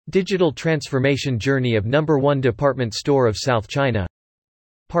Digital Transformation Journey of Number 1 Department Store of South China.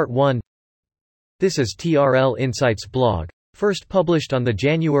 Part 1. This is TRL Insights blog, first published on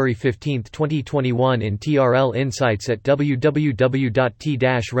January 15, 2021 in TRL Insights at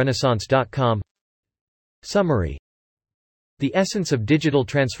www.t-renaissance.com. Summary. The essence of digital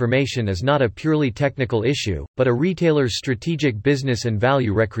transformation is not a purely technical issue, but a retailer's strategic business and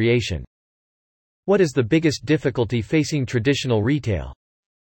value creation. What is the biggest difficulty facing traditional retail?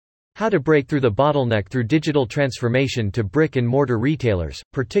 How to break through the bottleneck through digital transformation to brick-and-mortar retailers,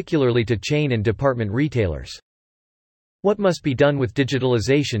 particularly to chain and department retailers. What must be done with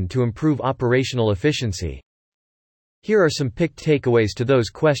digitalization to improve operational efficiency? Here are some picked takeaways to those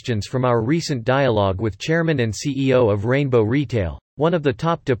questions from our recent dialogue with Chairman and CEO of Rainbow Retail, one of the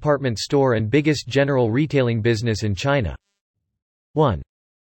top department store and biggest general retailing business in China. 1.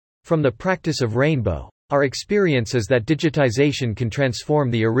 From the practice of Rainbow, our experience is that digitization can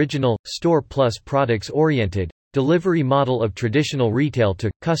transform the original, store-plus products-oriented, delivery model of traditional retail to,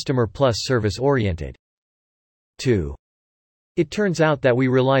 customer-plus service-oriented. 2. It turns out that we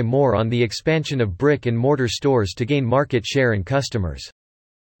rely more on the expansion of brick-and-mortar stores to gain market share and customers.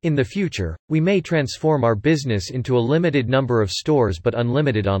 In the future, we may transform our business into a limited number of stores but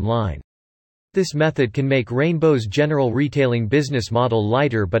unlimited online. This method can make Rainbow's general retailing business model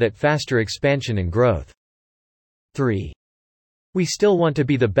lighter but at faster expansion and growth. 3. We still want to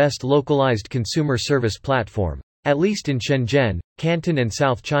be the best localized consumer service platform, at least in Shenzhen, Canton and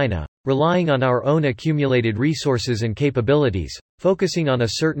South China, relying on our own accumulated resources and capabilities, focusing on a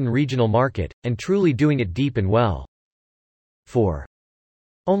certain regional market, and truly doing it deep and well. 4.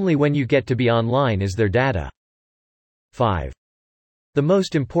 Only when you get to be online is there data. 5. The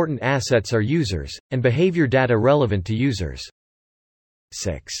most important assets are users, and behavior data relevant to users.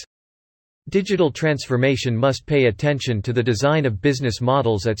 6. Digital transformation must pay attention to the design of business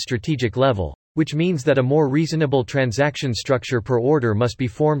models at strategic level, which means that a more reasonable transaction structure per order must be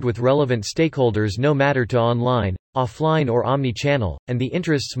formed with relevant stakeholders no matter to online, offline or omni-channel, and the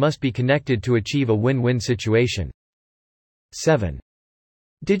interests must be connected to achieve a win-win situation. 7.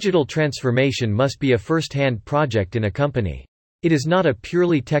 Digital transformation must be a first-hand project in a company. It is not a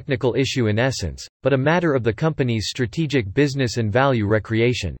purely technical issue in essence, but a matter of the company's strategic business and value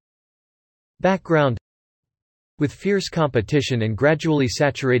creation. Background. With fierce competition and gradually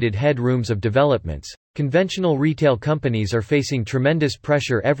saturated headrooms of developments, conventional retail companies are facing tremendous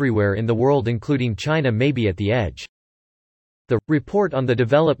pressure everywhere in the world, including China, maybe at the edge. The report on the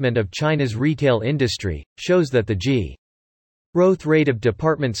development of China's retail industry shows that the growth rate of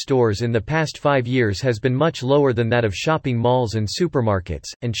department stores in the past 5 years has been much lower than that of shopping malls and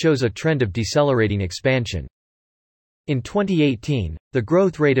supermarkets, and shows a trend of decelerating expansion. In 2018, the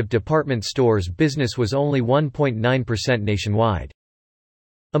growth rate of department stores business was only 1.9% nationwide.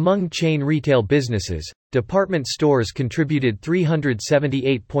 Among chain retail businesses, department stores contributed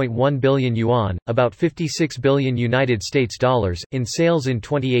 378.1 billion yuan, about $56 billion in sales in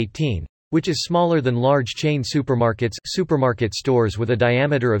 2018, which is smaller than large chain supermarket stores with a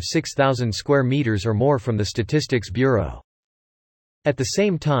diameter of 6,000 square meters or more from the Statistics Bureau. At the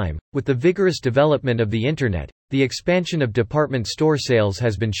same time, with the vigorous development of the Internet, the expansion of department store sales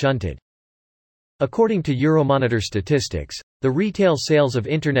has been shunted. According to Euromonitor statistics, the retail sales of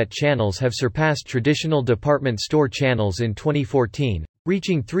Internet channels have surpassed traditional department store channels in 2014,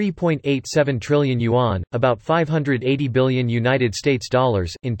 reaching 3.87 trillion yuan, about $580 billion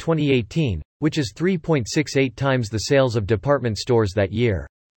in 2018, which is 3.68 times the sales of department stores that year.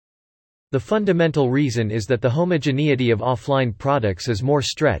 The fundamental reason is that the homogeneity of offline products is more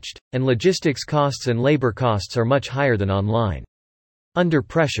stretched, and logistics costs and labor costs are much higher than online. Under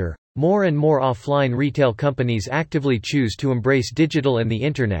pressure, more and more offline retail companies actively choose to embrace digital and the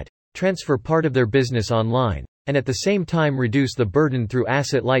Internet, transfer part of their business online, and at the same time reduce the burden through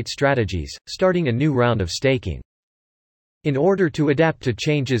asset-light strategies, starting a new round of staking. In order to adapt to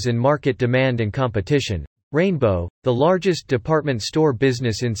changes in market demand and competition, Rainbow, the largest department store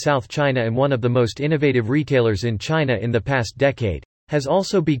business in South China and one of the most innovative retailers in China in the past decade, has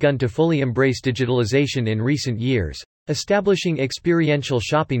also begun to fully embrace digitalization in recent years, establishing experiential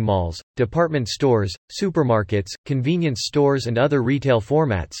shopping malls, department stores, supermarkets, convenience stores and other retail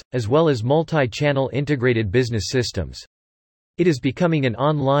formats, as well as multi-channel integrated business systems. It is becoming an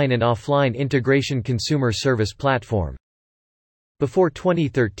online and offline integration consumer service platform. Before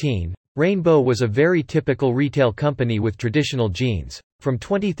 2013, Rainbow was a very typical retail company with traditional genes. From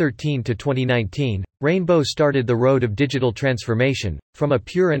 2013 to 2019, Rainbow started the road of digital transformation, from a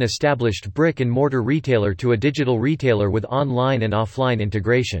pure and established brick-and-mortar retailer to a digital retailer with online and offline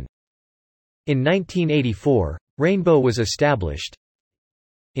integration. In 1984, Rainbow was established.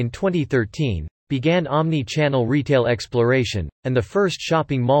 In 2013, began omni-channel retail exploration, and the first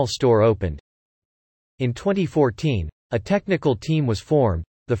shopping mall store opened. In 2014, a technical team was formed,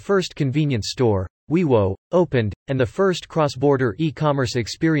 the first convenience store, WeWo, opened, and the first cross-border e-commerce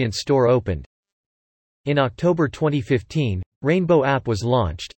experience store opened. In October 2015, Rainbow app was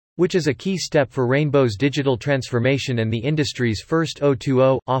launched, which is a key step for Rainbow's digital transformation and the industry's first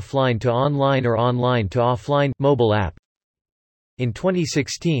O2O, offline to online or online to offline, mobile app. In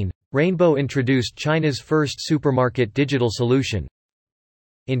 2016, Rainbow introduced China's first supermarket digital solution.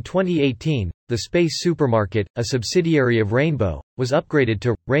 In 2018, the Space Supermarket, a subsidiary of Rainbow, was upgraded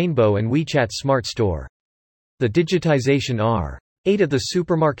to Rainbow and WeChat Smart Store. The digitization rate of the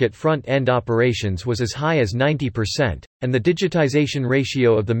supermarket front-end operations was as high as 90%, and the digitization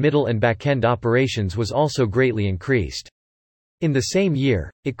ratio of the middle and back-end operations was also greatly increased. In the same year,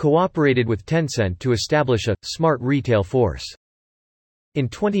 it cooperated with Tencent to establish a smart retail force. In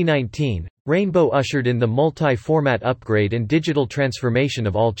 2019, Rainbow ushered in the multi-format upgrade and digital transformation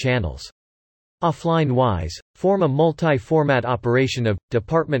of all channels. Offline-wise, form a multi-format operation of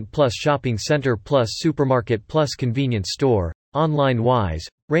department plus shopping center plus supermarket plus convenience store. Online-wise,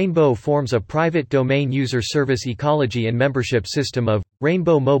 Rainbow forms a private domain user service ecology and membership system of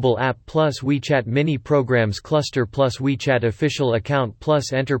Rainbow mobile app plus WeChat mini programs cluster plus WeChat official account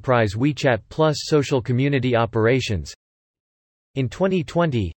plus enterprise WeChat plus social community operations. In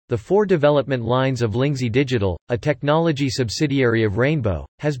 2020, the 4 development lines of Lingxi Digital, a technology subsidiary of Rainbow,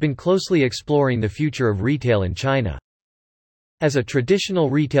 has been closely exploring the future of retail in China. As a traditional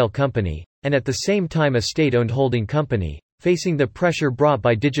retail company, and at the same time a state-owned holding company, facing the pressure brought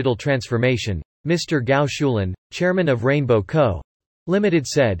by digital transformation, Mr. Gao Shulan, chairman of Rainbow Co. Limited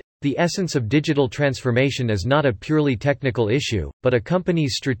said, "The essence of digital transformation is not a purely technical issue, but a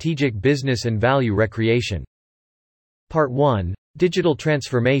company's strategic business and value recreation." Part 1. Digital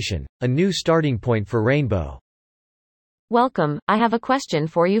Transformation, a new starting point for Rainbow. Welcome, I have a question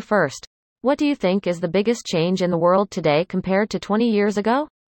for you first. What do you think is the biggest change in the world today compared to 20 years ago?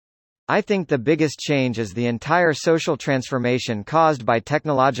 I think the biggest change is the entire social transformation caused by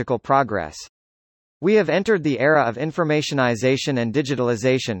technological progress. We have entered the era of informationization and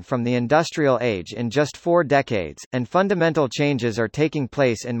digitalization from the industrial age in just 4 decades, and fundamental changes are taking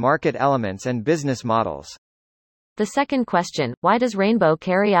place in market elements and business models. The second question, why does Rainbow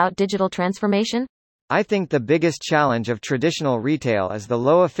carry out digital transformation? I think the biggest challenge of traditional retail is the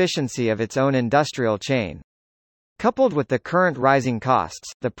low efficiency of its own industrial chain. Coupled with the current rising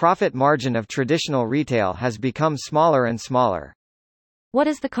costs, the profit margin of traditional retail has become smaller and smaller. What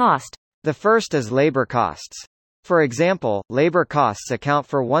is the cost? The first is labor costs. For example, labor costs account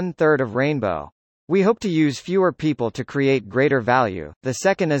for 1/3 of Rainbow. We hope to use fewer people to create greater value. The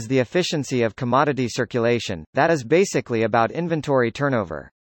second is the efficiency of commodity circulation, that is basically about inventory turnover.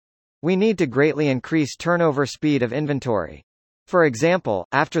 We need to greatly increase turnover speed of inventory. For example,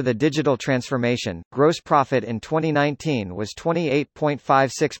 after the digital transformation, gross profit in 2019 was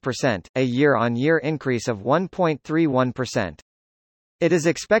 28.56%, a year-on-year increase of 1.31%. It is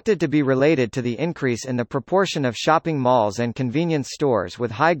expected to be related to the increase in the proportion of shopping malls and convenience stores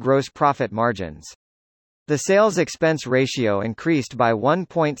with high gross profit margins. The sales expense ratio increased by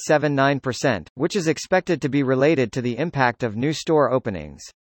 1.79%, which is expected to be related to the impact of new store openings.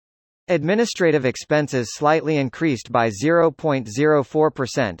 Administrative expenses slightly increased by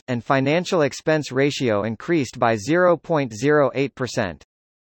 0.04%, and financial expense ratio increased by 0.08%.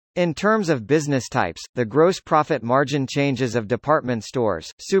 In terms of business types, the gross profit margin changes of department stores,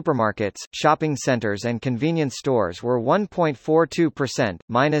 supermarkets, shopping centers and convenience stores were 1.42%,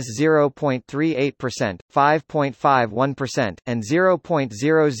 -0.38%, 5.51%, and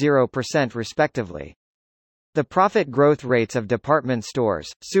 0.00% respectively. The profit growth rates of department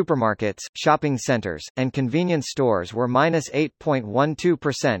stores, supermarkets, shopping centers, and convenience stores were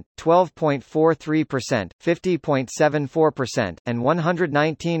 -8.12%, 12.43%, 50.74%, and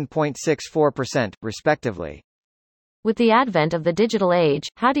 119.64%, respectively. With the advent of the digital age,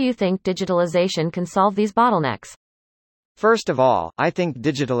 how do you think digitalization can solve these bottlenecks? First of all, I think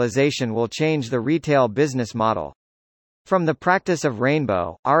digitalization will change the retail business model. From the practice of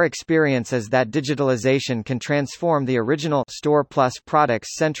Rainbow, our experience is that digitalization can transform the original store plus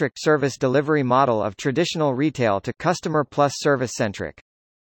products-centric service delivery model of traditional retail to customer plus service-centric.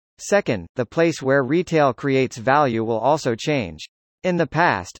 Second, the place where retail creates value will also change. In the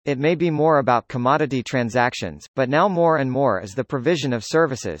past, it may be more about commodity transactions, but now more and more is the provision of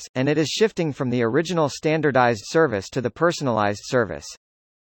services, and it is shifting from the original standardized service to the personalized service.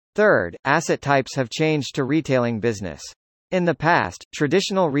 Third, asset types have changed to retailing business. In the past,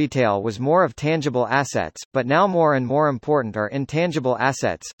 traditional retail was more of tangible assets, but now more and more important are intangible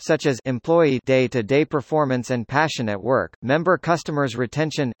assets, such as employee day-to-day performance and passion at work, member customers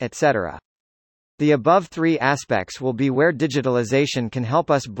retention, etc. The above three aspects will be where digitalization can help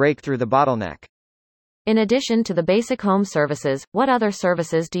us break through the bottleneck. In addition to the basic home services, what other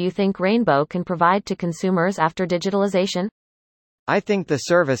services do you think Rainbow can provide to consumers after digitalization? I think the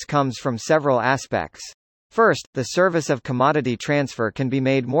service comes from several aspects. First, the service of commodity transfer can be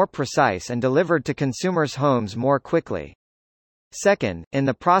made more precise and delivered to consumers' homes more quickly. Second, in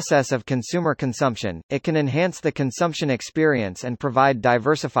the process of consumer consumption, it can enhance the consumption experience and provide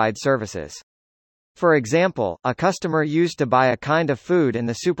diversified services. For example, a customer used to buy a kind of food in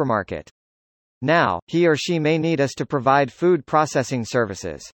the supermarket. Now, he or she may need us to provide food processing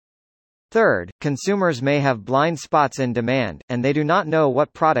services. Third, consumers may have blind spots in demand, and they do not know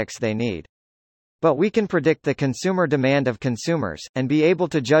what products they need. But we can predict the consumer demand of consumers, and be able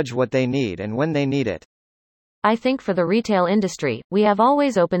to judge what they need and when they need it. I think for the retail industry, we have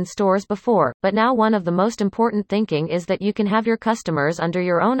always opened stores before, but now one of the most important thinking is that you can have your customers under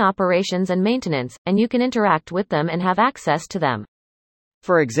your own operations and maintenance, and you can interact with them and have access to them.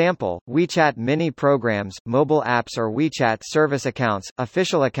 For example, WeChat mini programs, mobile apps or WeChat service accounts,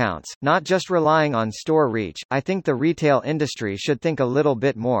 official accounts, not just relying on store reach. I think the retail industry should think a little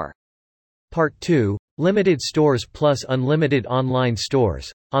bit more. Part 2. Limited stores plus unlimited online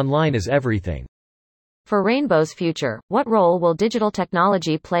stores. Online is everything. For Rainbow's future, what role will digital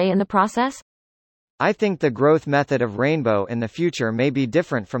technology play in the process? I think the growth method of Rainbow in the future may be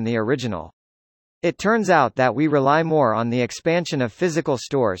different from the original. It turns out that we rely more on the expansion of physical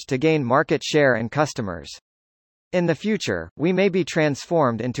stores to gain market share and customers. In the future, we may be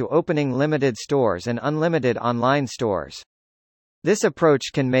transformed into opening limited stores and unlimited online stores. This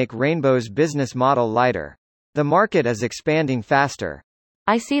approach can make Rainbow's business model lighter. The market is expanding faster.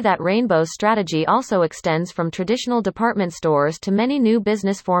 I see that Rainbow's strategy also extends from traditional department stores to many new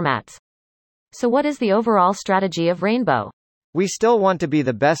business formats. So what is the overall strategy of Rainbow? We still want to be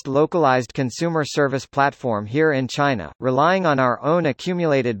the best localized consumer service platform here in China, relying on our own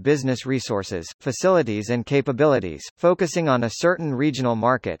accumulated business resources, facilities and capabilities, focusing on a certain regional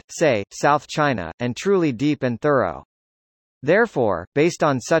market, say, South China, and truly deep and thorough. Therefore, based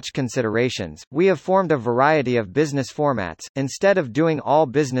on such considerations, we have formed a variety of business formats, instead of doing all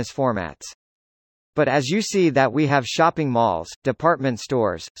business formats. But as you see that we have shopping malls, department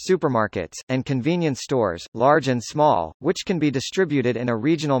stores, supermarkets, and convenience stores, large and small, which can be distributed in a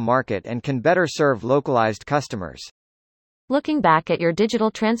regional market and can better serve localized customers. Looking back at your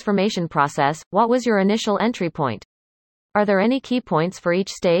digital transformation process, what was your initial entry point? Are there any key points for each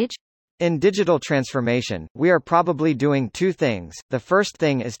stage? In digital transformation, we are probably doing two things. The first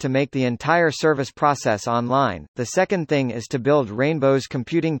thing is to make the entire service process online. The second thing is to build Rainbow's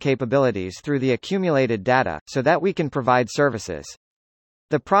computing capabilities through the accumulated data, so that we can provide services.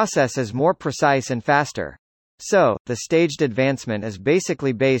 The process is more precise and faster. So, the staged advancement is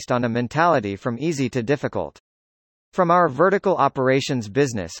basically based on a mentality from easy to difficult. From our vertical operations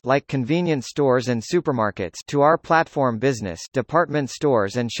business like convenience stores and supermarkets to our platform business, department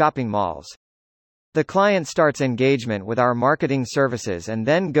stores and shopping malls. The client starts engagement with our marketing services and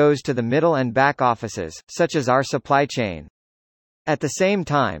then goes to the middle and back offices, such as our supply chain. At the same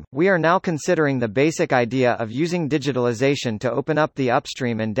time, we are now considering the basic idea of using digitalization to open up the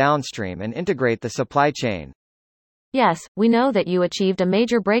upstream and downstream and integrate the supply chain. Yes, we know that you achieved a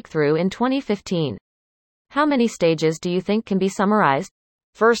major breakthrough in 2015. How many stages do you think can be summarized?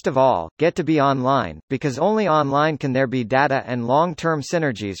 First of all, get to be online, because only online can there be data and long-term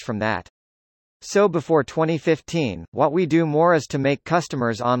synergies from that. So before 2015, what we do more is to make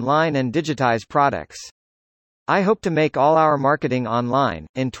customers online and digitize products. I hope to make all our marketing online.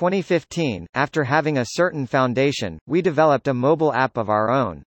 In 2015, after having a certain foundation, we developed a mobile app of our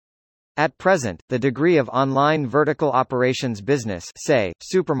own. At present, the degree of online vertical operations business, say,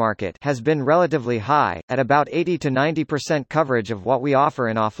 supermarket, has been relatively high, at about 80 to 90% coverage of what we offer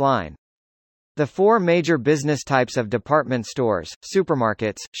in offline. The four major business types of department stores,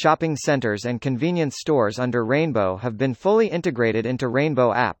 supermarkets, shopping centers and convenience stores under Rainbow have been fully integrated into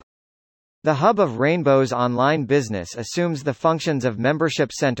Rainbow app. The hub of Rainbow's online business assumes the functions of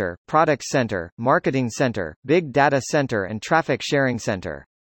membership center, product center, marketing center, big data center and traffic sharing center.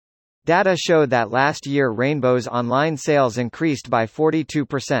 Data show that last year Rainbow's online sales increased by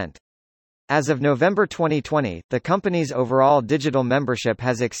 42%. As of November 2020, the company's overall digital membership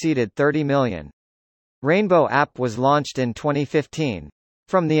has exceeded 30 million. Rainbow app was launched in 2015.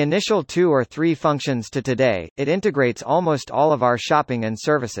 From the initial 2 or 3 functions to today, it integrates almost all of our shopping and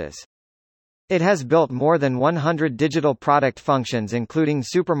services. It has built more than 100 digital product functions including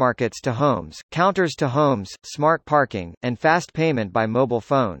supermarkets to homes, counters to homes, smart parking, and fast payment by mobile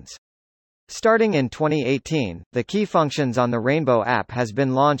phones. Starting in 2018, the key functions on the Rainbow app has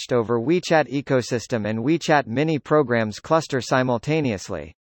been launched over WeChat ecosystem and WeChat mini programs cluster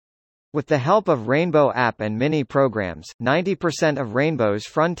simultaneously. With the help of Rainbow app and mini programs, 90% of Rainbow's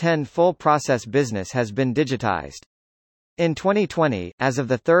front-end full process business has been digitized. In 2020, as of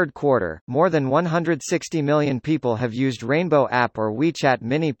the third quarter, more than 160 million people have used Rainbow app or WeChat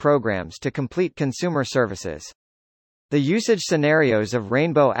mini programs to complete consumer services. The usage scenarios of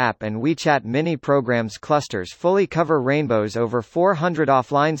Rainbow app and WeChat mini programs clusters fully cover Rainbow's over 400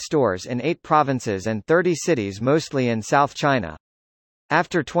 offline stores in 8 provinces and 30 cities, mostly in South China.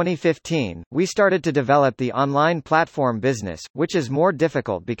 After 2015, we started to develop the online platform business, which is more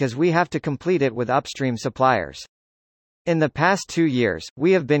difficult because we have to complete it with upstream suppliers. In the past 2 years,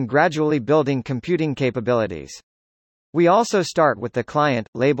 we have been gradually building computing capabilities. We also start with the client,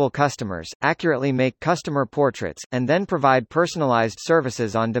 label customers, accurately make customer portraits, and then provide personalized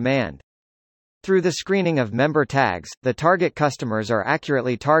services on demand. Through the screening of member tags, the target customers are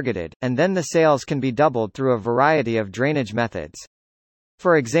accurately targeted, and then the sales can be doubled through a variety of drainage methods.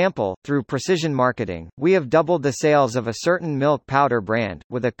 For example, through precision marketing, we have doubled the sales of a certain milk powder brand,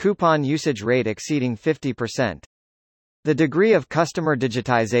 with a coupon usage rate exceeding 50%. The degree of customer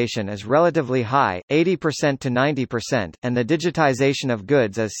digitization is relatively high, 80% to 90%, and the digitization of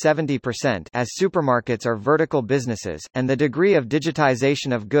goods is 70%, as supermarkets are vertical businesses, and the degree of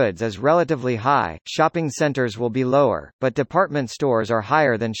digitization of goods is relatively high. Shopping centers will be lower, but department stores are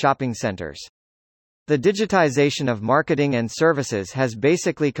higher than shopping centers. The digitization of marketing and services has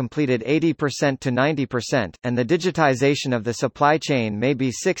basically completed 80% to 90%, and the digitization of the supply chain may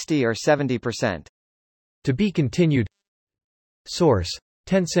be 60 or 70%. To be continued. Source: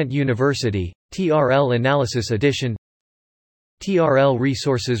 Tencent University, TRL Analysis Edition. TRL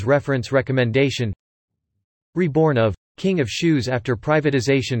Resources Reference Recommendation. Reborn of King of Shoes after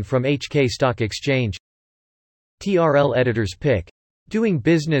privatization from HK Stock Exchange. TRL Editor's Pick. Doing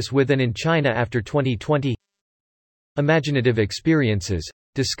business with and in China after 2020. Imaginative experiences.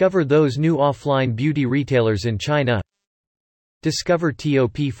 Discover those new offline beauty retailers in China. Discover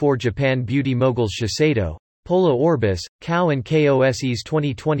TOP4 Japan beauty moguls Shiseido, Polo Orbis, Kao and KOSE's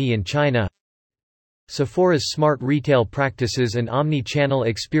 2020 in China. Sephora's smart retail practices and omni-channel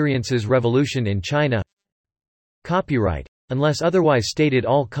experiences revolution in China. Copyright. Unless otherwise stated,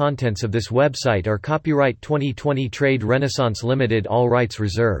 all contents of this website are copyright 2020 Trade Renaissance Limited, all rights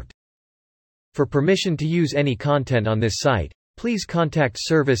reserved. For permission to use any content on this site, please contact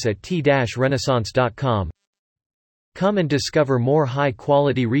service@t-renaissance.com. Come and discover more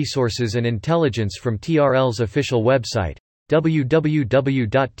high-quality resources and intelligence from TRL's official website,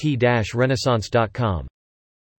 www.t-renaissance.com.